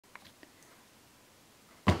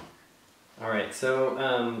All right,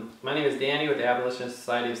 so my name is Danny with the Abolitionist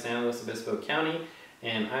Society of San Luis Obispo County,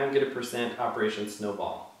 and I'm going to present Operation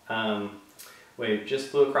Snowball. We just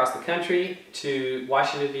flew across the country to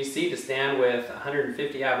Washington, D.C. to stand with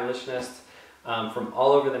 150 abolitionists from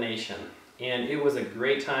all over the nation. And it was a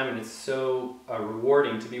great time, and it's so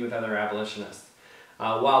rewarding to be with other abolitionists.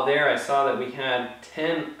 While there, I saw that we had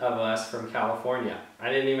 10 of us from California.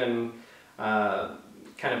 I didn't even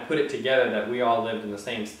kind of put it together that we all lived in the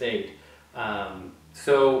same state.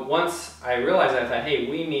 So once I realized that, I thought,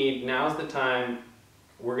 hey, now's the time,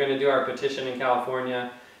 we're going to do our petition in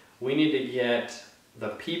California. We need to get the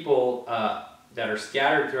people that are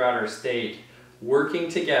scattered throughout our state working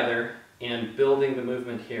together and building the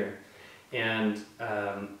movement here. And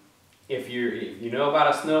if you know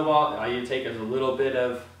about a snowball, all you take is a little bit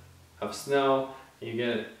of snow,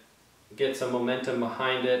 you get some momentum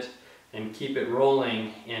behind it and keep it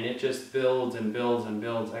rolling, and it just builds and builds and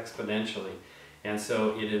builds exponentially. And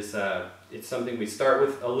so it's something we start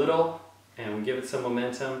with a little and we give it some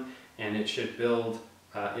momentum, and it should build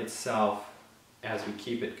itself as we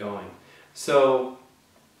keep it going. So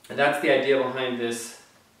that's the idea behind this,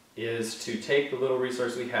 is to take the little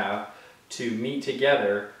resource we have to meet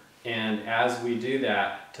together, and as we do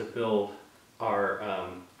that, to build our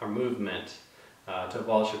movement to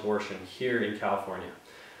abolish abortion here in California.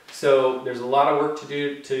 So there's a lot of work to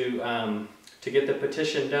do to get the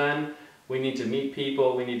petition done. We need to meet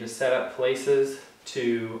people. We need to set up places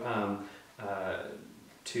to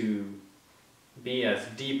be as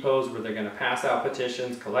depots where they're going to pass out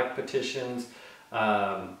petitions, collect petitions,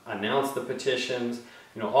 announce the petitions.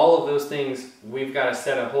 You know, all of those things, we've got to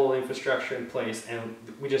set a whole infrastructure in place, and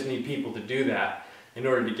we just need people to do that in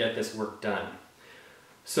order to get this work done.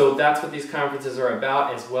 So that's what these conferences are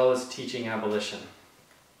about, as well as teaching abolition.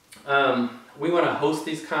 We want to host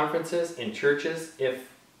these conferences in churches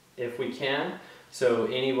if we can. So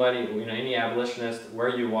anybody, any abolitionist, where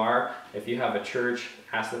you are, if you have a church,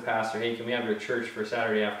 ask the pastor, hey, can we have your church for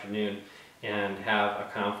Saturday afternoon and have a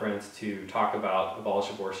conference to talk about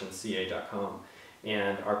abolitionists.ca.com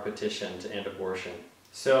and our petition to end abortion.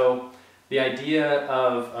 So the idea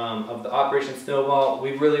of the Operation Snowball,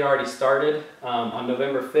 we've really already started. On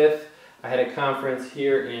November 5th, I had a conference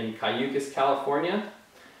here in Cayucos, California.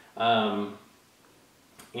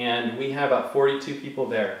 And we had about 42 people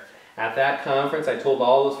there. At that conference, I told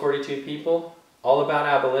all those 42 people all about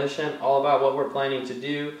abolition, all about what we're planning to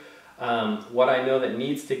do, what I know that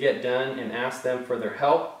needs to get done, and asked them for their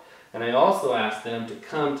help. And I also asked them to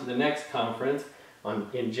come to the next conference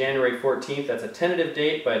in January 14th. That's a tentative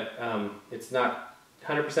date, but it's not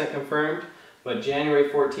 100% confirmed. But January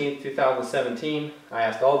 14th, 2017, I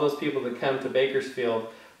asked all those people to come to Bakersfield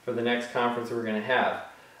for the next conference we're going to have.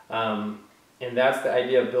 And that's the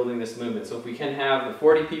idea of building this movement. So if we can have the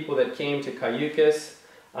 40 people that came to Cayucos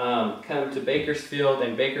come to Bakersfield,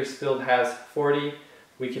 and Bakersfield has 40,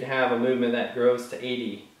 we could have a movement that grows to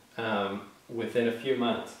 80 within a few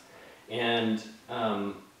months. And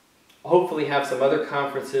hopefully have some other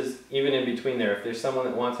conferences even in between there. If there's someone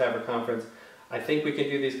that wants to have a conference, I think we can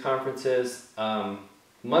do these conferences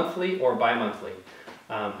monthly or bi-monthly.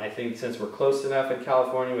 I think since we're close enough in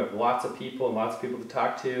California, we have lots of people and lots of people to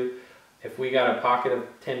talk to. If we got a pocket of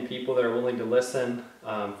 10 people that are willing to listen,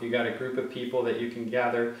 if you got a group of people that you can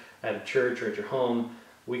gather at a church or at your home,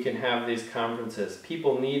 we can have these conferences.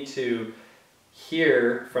 People need to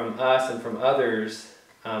hear from us and from others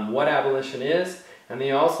what abolition is, and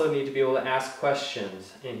they also need to be able to ask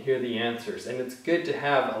questions and hear the answers. And it's good to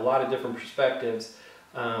have a lot of different perspectives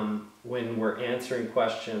when we're answering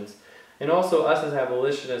questions. And also, us as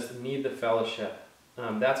abolitionists need the fellowship.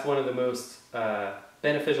 That's one of the most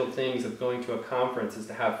beneficial things of going to a conference, is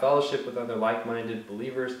to have fellowship with other like-minded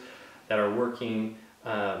believers that are working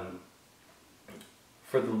for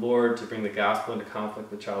the Lord to bring the gospel into conflict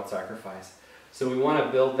with child sacrifice. So we want to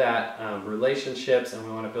build that relationships, and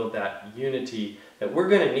we want to build that unity that we're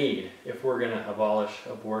going to need if we're going to abolish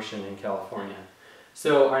abortion in California.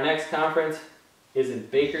 So our next conference is in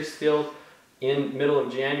Bakersfield in middle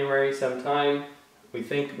of January sometime. We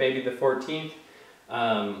think maybe the 14th.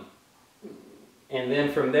 And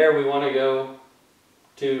then from there we want to go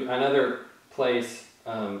to another place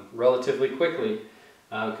relatively quickly.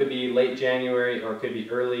 It could be late January, or it could be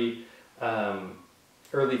early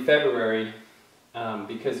February,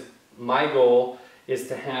 because my goal is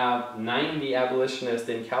to have 90 abolitionists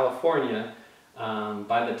in California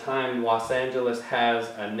by the time Los Angeles has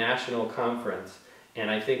a national conference, and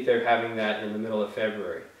I think they're having that in the middle of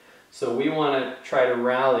February. So we want to try to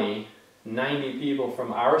rally 90 people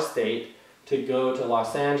from our state to go to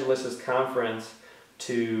Los Angeles' conference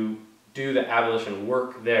to do the abolition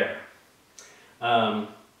work there. And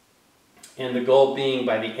the goal being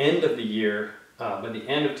by the end of the year, by the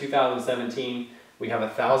end of 2017, we have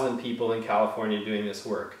 1,000 people in California doing this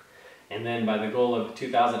work. And then by the goal of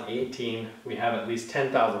 2018, we have at least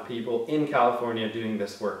 10,000 people in California doing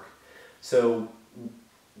this work. So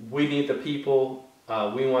we need the people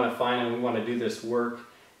we want to find, and we want to do this work.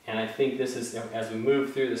 And I think this is, as we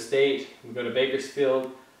move through the state, we go to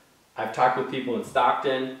Bakersfield. I've talked with people in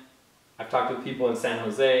Stockton. I've talked with people in San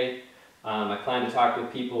Jose. I plan to talk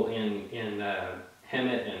with people in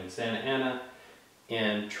Hemet and Santa Ana,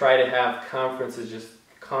 and try to have conferences just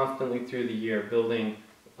constantly through the year, building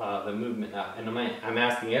the movement up. And I'm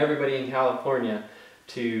asking everybody in California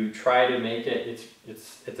to try to make it.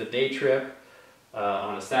 It's a day trip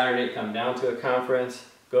on a Saturday. Come down to a conference,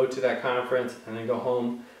 go to that conference, and then go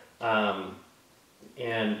home.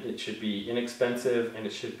 And it should be inexpensive, and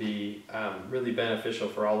it should be really beneficial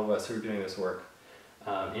for all of us who are doing this work,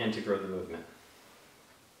 and to grow the movement.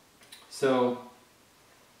 So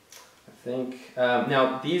I think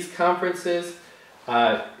now these conferences,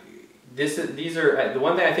 these are the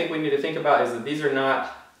one thing I think we need to think about is that these are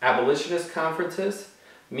not abolitionist conferences,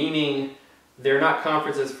 meaning they're not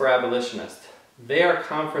conferences for abolitionists. They are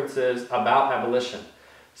conferences about abolition.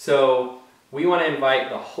 So we want to invite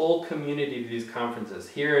the whole community to these conferences.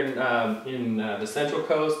 Here in the Central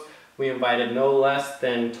Coast, we invited no less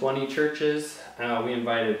than 20 churches. We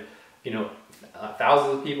invited,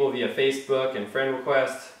 thousands of people via Facebook and friend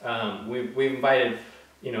requests. We've invited,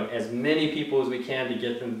 as many people as we can to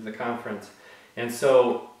get them to the conference. And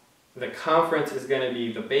so the conference is going to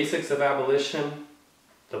be the basics of abolition,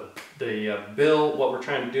 the bill, what we're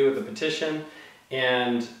trying to do with the petition,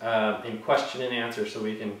 and question and answer, so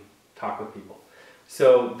we can talk with people.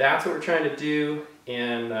 So that's what we're trying to do,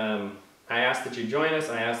 and I ask that you join us.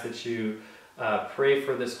 I ask that you pray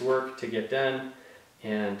for this work to get done,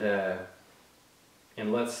 and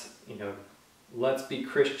let's be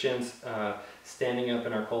Christians standing up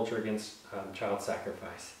in our culture against child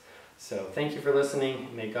sacrifice. So thank you for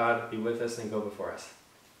listening. May God be with us and go before us.